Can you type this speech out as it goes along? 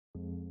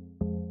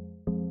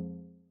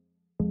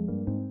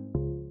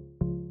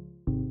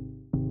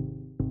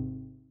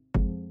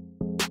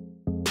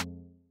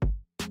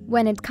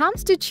When it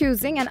comes to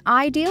choosing an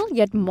ideal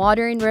yet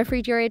modern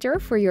refrigerator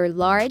for your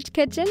large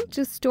kitchen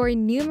to store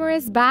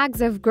numerous bags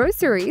of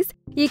groceries,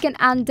 you can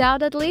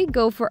undoubtedly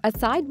go for a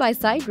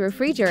side-by-side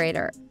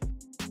refrigerator.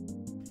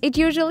 It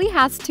usually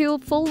has two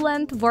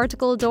full-length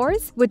vertical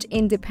doors which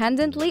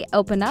independently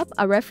open up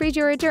a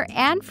refrigerator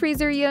and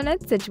freezer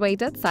unit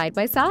situated side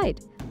by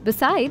side.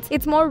 Besides,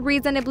 it's more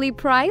reasonably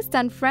priced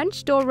than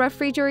French door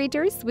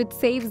refrigerators, which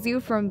saves you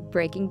from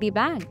breaking the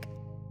bank.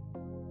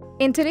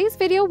 In today's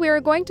video, we are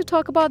going to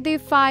talk about the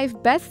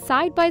 5 best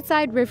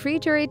side-by-side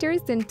refrigerators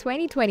in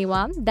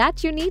 2021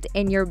 that you need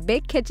in your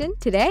big kitchen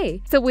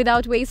today. So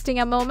without wasting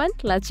a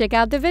moment, let's check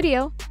out the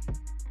video.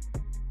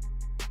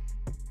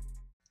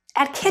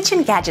 At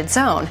Kitchen Gadget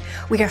Zone,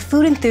 we are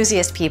food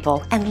enthusiast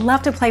people and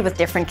love to play with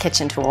different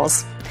kitchen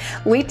tools.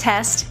 We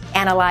test,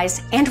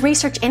 analyze, and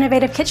research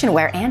innovative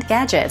kitchenware and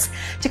gadgets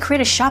to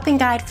create a shopping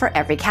guide for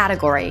every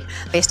category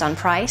based on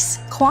price,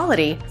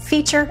 quality,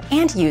 feature,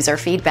 and user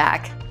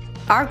feedback.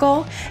 Our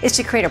goal is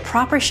to create a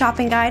proper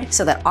shopping guide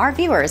so that our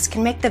viewers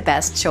can make the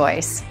best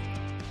choice.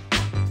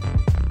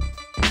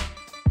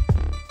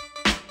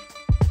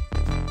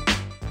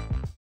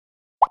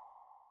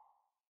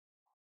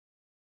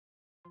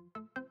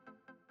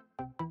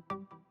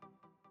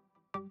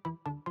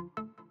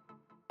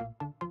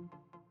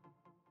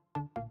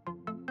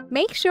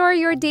 Make sure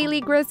your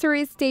daily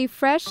groceries stay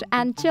fresh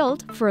and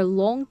chilled for a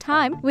long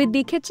time with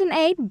the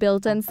KitchenAid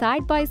built-in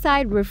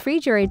side-by-side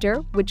refrigerator,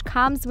 which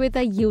comes with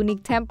a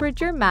unique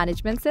temperature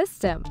management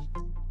system.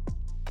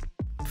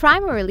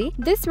 Primarily,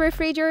 this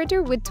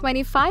refrigerator with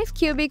 25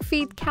 cubic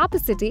feet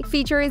capacity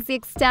features the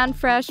Extend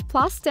Fresh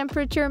Plus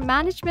temperature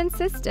management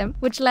system,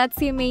 which lets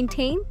you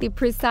maintain the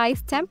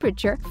precise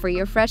temperature for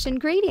your fresh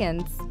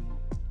ingredients.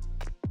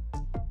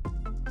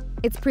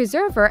 Its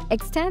preserver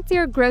extends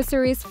your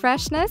groceries'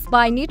 freshness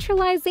by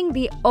neutralizing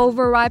the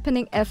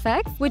over-ripening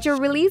effects which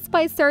are released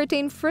by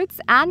certain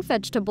fruits and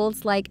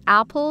vegetables like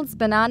apples,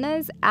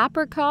 bananas,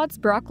 apricots,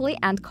 broccoli,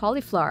 and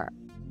cauliflower.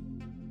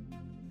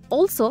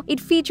 Also, it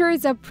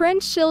features a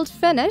print shield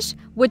finish,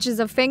 which is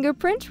a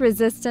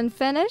fingerprint-resistant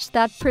finish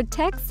that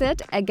protects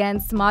it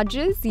against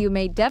smudges you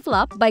may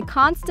develop by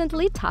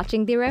constantly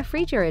touching the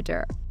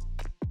refrigerator.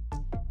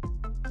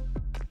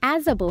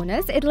 As a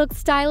bonus, it looks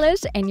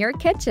stylish in your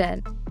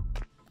kitchen.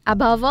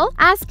 Above all,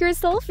 ask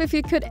yourself if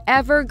you could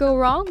ever go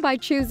wrong by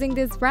choosing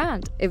this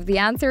brand. If the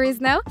answer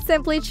is no,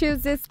 simply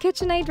choose this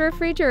KitchenAid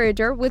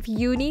refrigerator with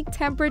unique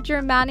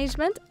temperature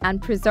management and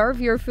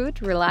preserve your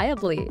food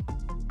reliably.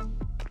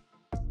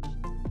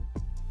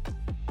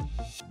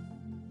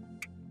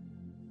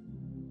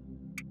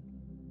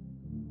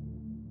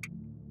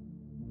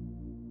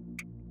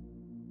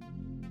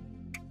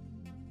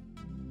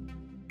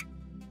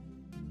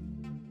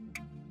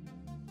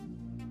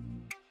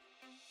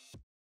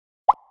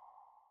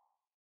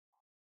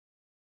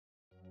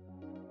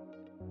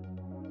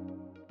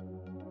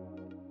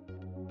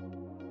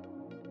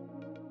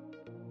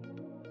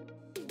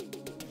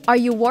 Are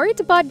you worried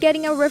about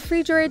getting a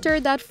refrigerator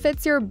that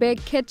fits your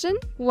big kitchen?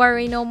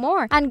 Worry no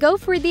more and go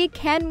for the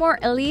Kenmore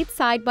Elite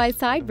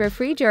Side-by-Side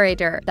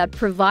refrigerator that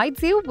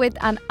provides you with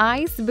an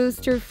ice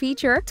booster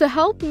feature to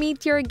help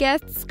meet your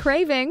guests'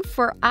 craving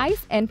for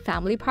ice and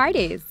family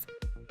parties.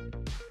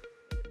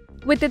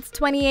 With its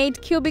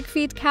 28 cubic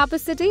feet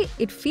capacity,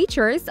 it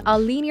features a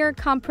linear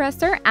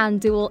compressor and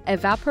dual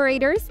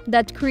evaporators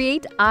that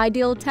create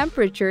ideal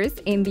temperatures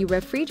in the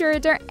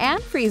refrigerator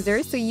and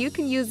freezer so you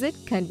can use it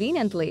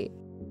conveniently.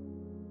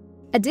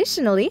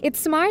 Additionally,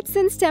 its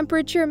SmartSense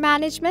temperature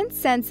management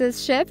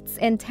senses shifts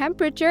in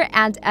temperature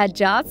and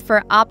adjusts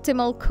for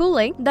optimal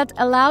cooling that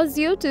allows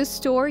you to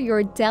store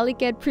your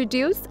delicate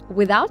produce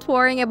without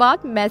worrying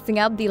about messing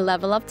up the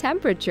level of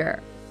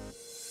temperature.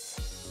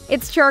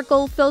 Its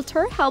charcoal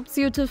filter helps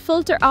you to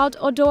filter out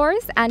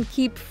odors and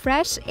keep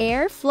fresh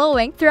air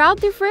flowing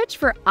throughout the fridge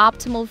for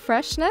optimal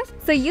freshness,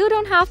 so you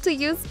don't have to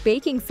use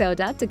baking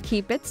soda to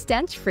keep it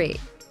stench-free.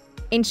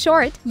 In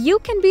short, you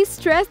can be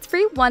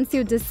stress-free once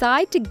you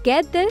decide to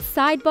get this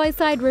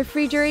side-by-side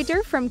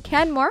refrigerator from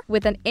Kenmore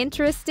with an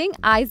interesting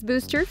ice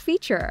booster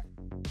feature.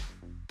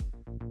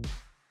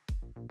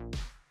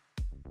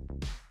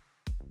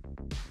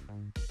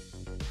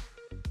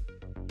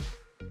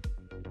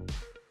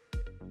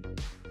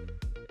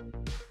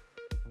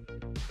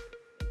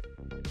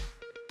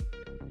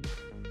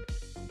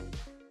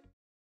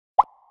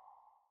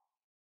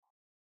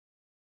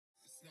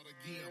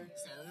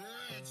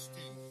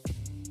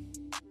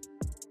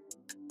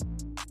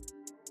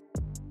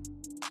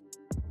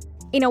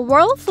 In a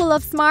world full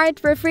of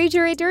smart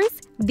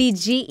refrigerators, the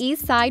GE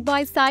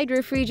side-by-side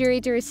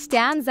refrigerator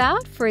stands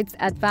out for its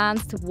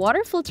advanced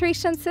water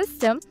filtration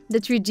system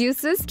that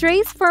reduces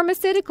trace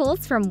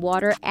pharmaceuticals from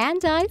water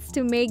and ice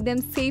to make them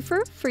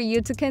safer for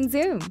you to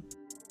consume.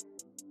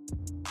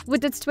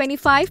 With its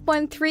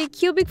 25.3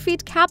 cubic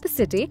feet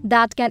capacity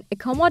that can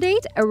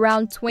accommodate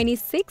around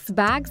 26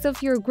 bags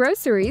of your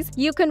groceries,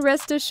 you can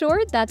rest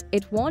assured that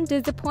it won't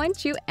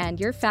disappoint you and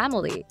your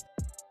family.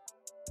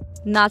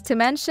 Not to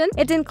mention,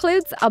 it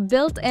includes a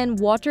built-in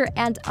water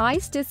and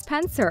ice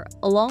dispenser,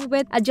 along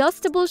with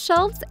adjustable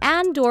shelves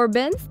and door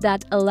bins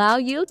that allow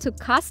you to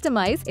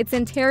customize its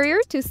interior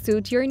to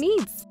suit your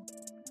needs.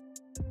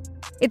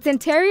 Its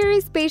interior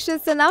is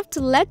spacious enough to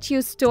let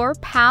you store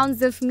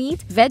pounds of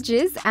meat,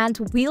 veggies, and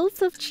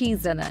wheels of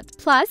cheese in it.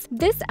 Plus,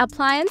 this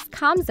appliance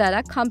comes at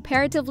a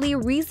comparatively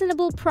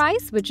reasonable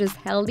price, which is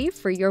healthy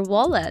for your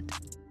wallet.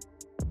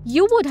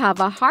 You would have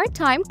a hard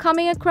time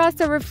coming across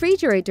a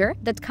refrigerator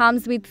that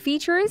comes with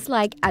features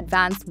like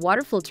advanced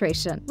water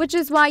filtration, which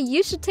is why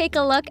you should take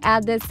a look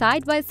at this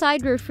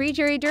side-by-side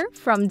refrigerator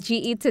from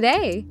GE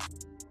today.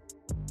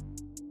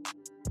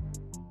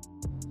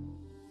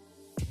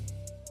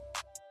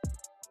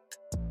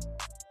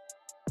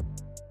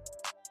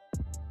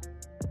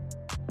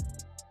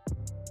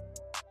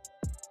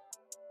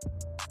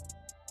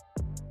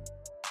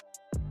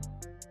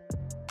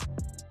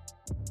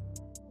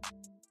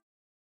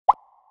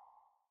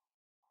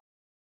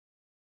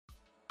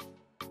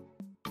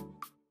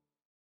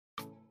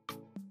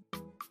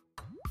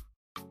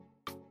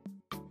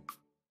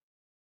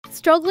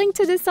 Struggling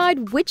to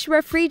decide which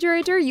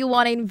refrigerator you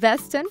want to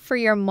invest in for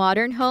your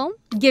modern home?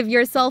 Give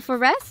yourself a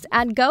rest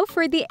and go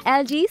for the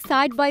LG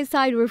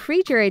side-by-side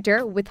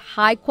refrigerator with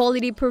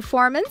high-quality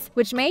performance,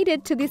 which made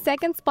it to the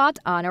second spot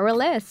on our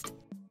list.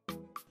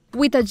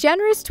 With a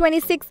generous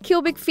 26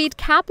 cubic feet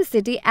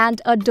capacity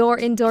and a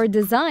door-indoor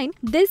design,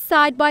 this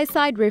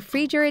side-by-side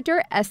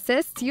refrigerator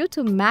assists you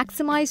to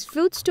maximize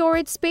food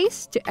storage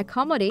space to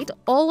accommodate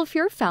all of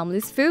your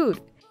family's food.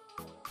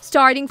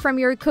 Starting from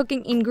your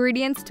cooking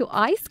ingredients to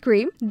ice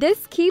cream,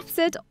 this keeps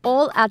it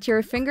all at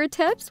your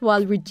fingertips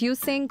while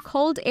reducing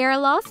cold air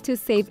loss to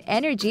save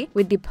energy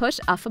with the push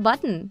of a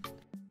button.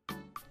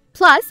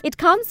 Plus, it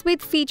comes with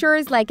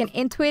features like an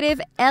intuitive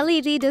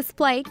LED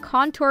display,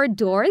 contoured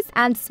doors,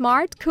 and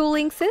smart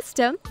cooling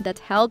system that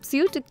helps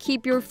you to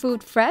keep your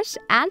food fresh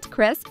and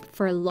crisp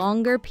for a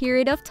longer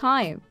period of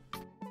time.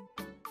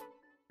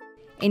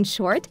 In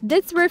short,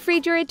 this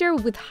refrigerator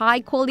with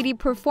high-quality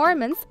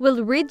performance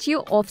will rid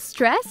you of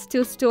stress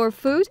to store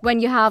food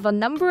when you have a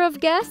number of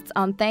guests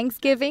on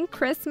Thanksgiving,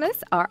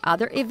 Christmas, or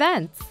other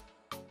events.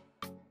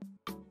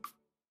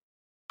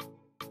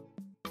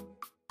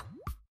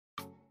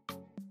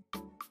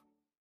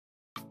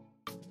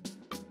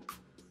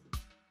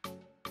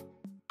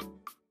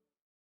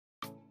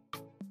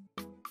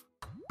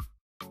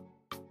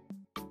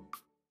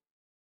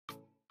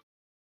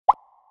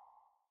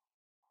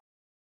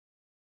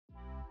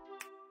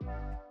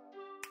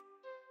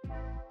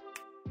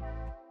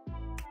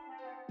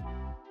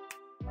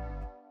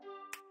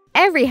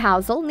 Every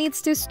household needs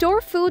to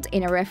store food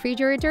in a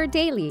refrigerator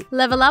daily.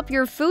 Level up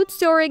your food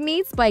storing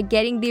needs by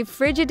getting the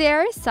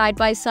Frigidaire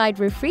side-by-side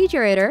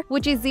refrigerator,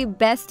 which is the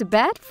best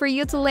bet for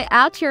you to lay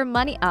out your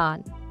money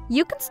on.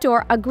 You can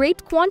store a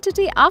great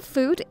quantity of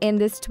food in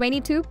this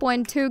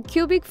 22.2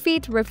 cubic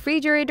feet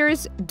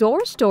refrigerator's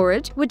door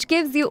storage, which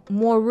gives you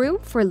more room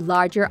for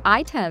larger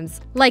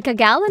items, like a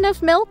gallon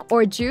of milk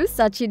or juice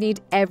that you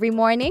need every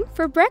morning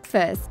for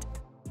breakfast.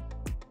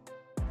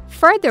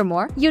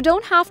 Furthermore, you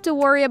don't have to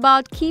worry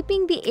about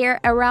keeping the air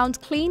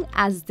around clean,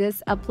 as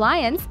this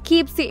appliance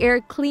keeps the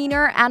air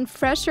cleaner and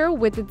fresher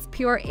with its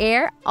pure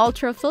air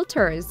ultra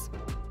filters.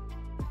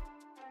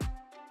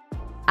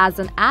 As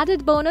an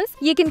added bonus,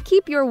 you can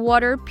keep your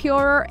water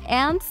purer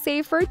and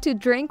safer to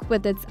drink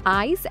with its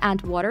ice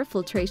and water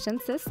filtration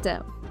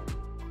system.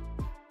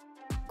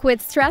 Quit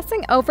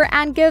stressing over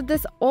and give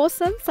this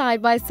awesome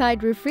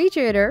side-by-side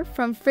refrigerator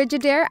from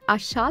Frigidaire a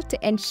shot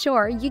to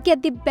ensure you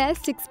get the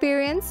best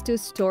experience to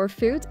store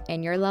food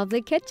in your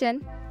lovely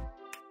kitchen.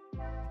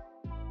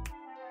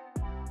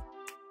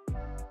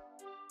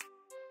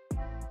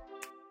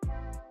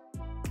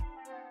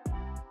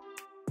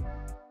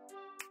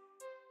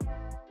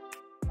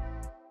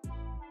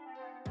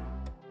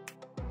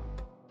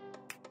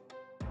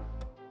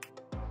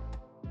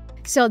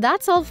 So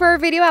that's all for our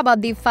video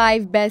about the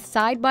 5 best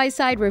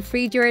side-by-side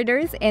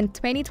refrigerators in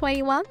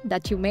 2021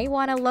 that you may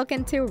want to look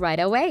into right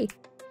away.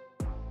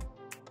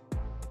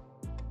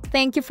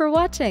 Thank you for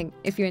watching.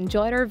 If you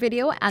enjoyed our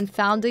video and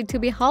found it to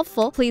be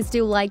helpful, please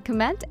do like,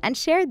 comment, and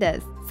share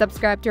this.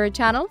 Subscribe to our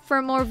channel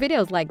for more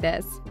videos like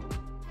this.